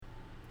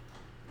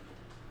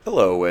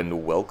Hello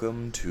and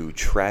welcome to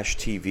Trash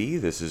TV.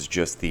 This is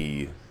just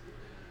the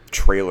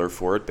trailer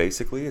for it,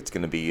 basically. It's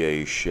going to be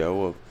a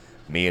show of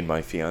me and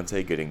my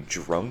fiance getting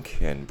drunk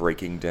and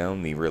breaking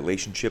down the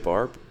relationship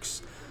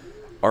arcs.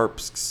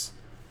 Arps.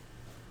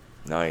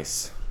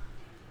 Nice.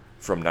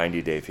 From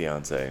 90 Day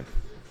Fiance.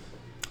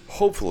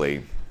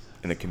 Hopefully,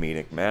 in a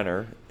comedic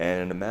manner,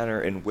 and in a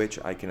manner in which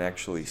I can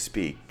actually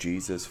speak.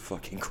 Jesus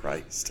fucking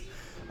Christ.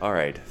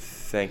 Alright,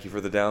 thank you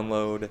for the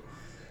download.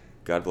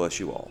 God bless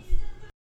you all.